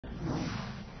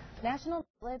National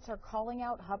outlets are calling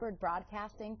out Hubbard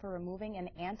Broadcasting for removing an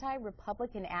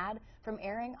anti-Republican ad from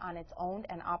airing on its owned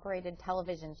and operated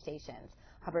television stations.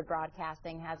 Hubbard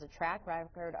Broadcasting has a track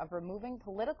record of removing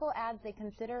political ads they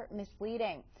consider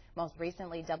misleading. Most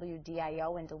recently,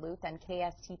 WDIO in Duluth and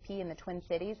KSTP in the Twin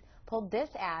Cities pulled this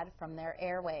ad from their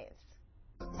airwaves.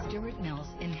 Stuart Mills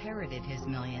inherited his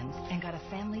millions and got a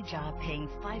family job paying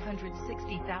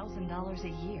 $560,000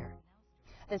 a year.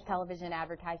 This television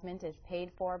advertisement is paid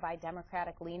for by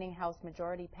Democratic-leaning House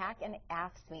Majority PAC and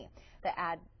AFSCME. The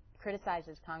ad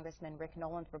criticizes Congressman Rick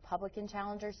Nolan's Republican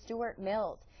challenger Stuart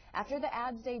Mills. After the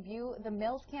ad's debut, the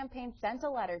Mills campaign sent a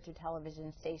letter to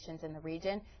television stations in the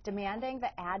region demanding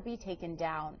the ad be taken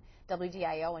down.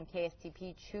 WDIO and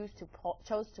KSTP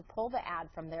chose to pull the ad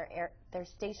from their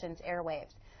station's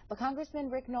airwaves. But Congressman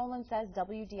Rick Nolan says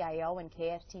WDIO and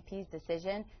KSTP's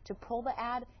decision to pull the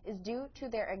ad is due to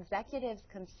their executives'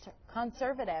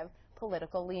 conservative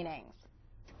political leanings.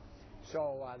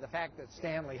 So the fact that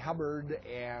Stanley Hubbard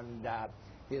and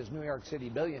his New York City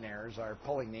billionaires are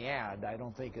pulling the ad, I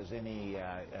don't think is any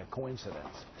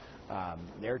coincidence.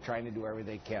 They're trying to do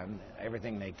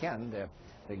everything they can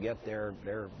to get their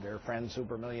friend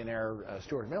super millionaire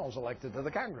Stuart Mills elected to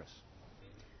the Congress.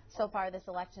 So far this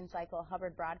election cycle,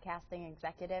 Hubbard Broadcasting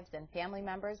executives and family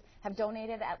members have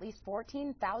donated at least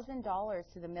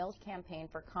 $14,000 to the Mills campaign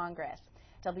for Congress.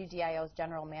 WDIO's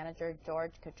general manager,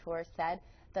 George Kbjr, said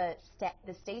the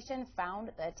station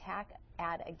found the attack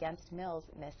ad against Mills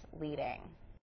misleading.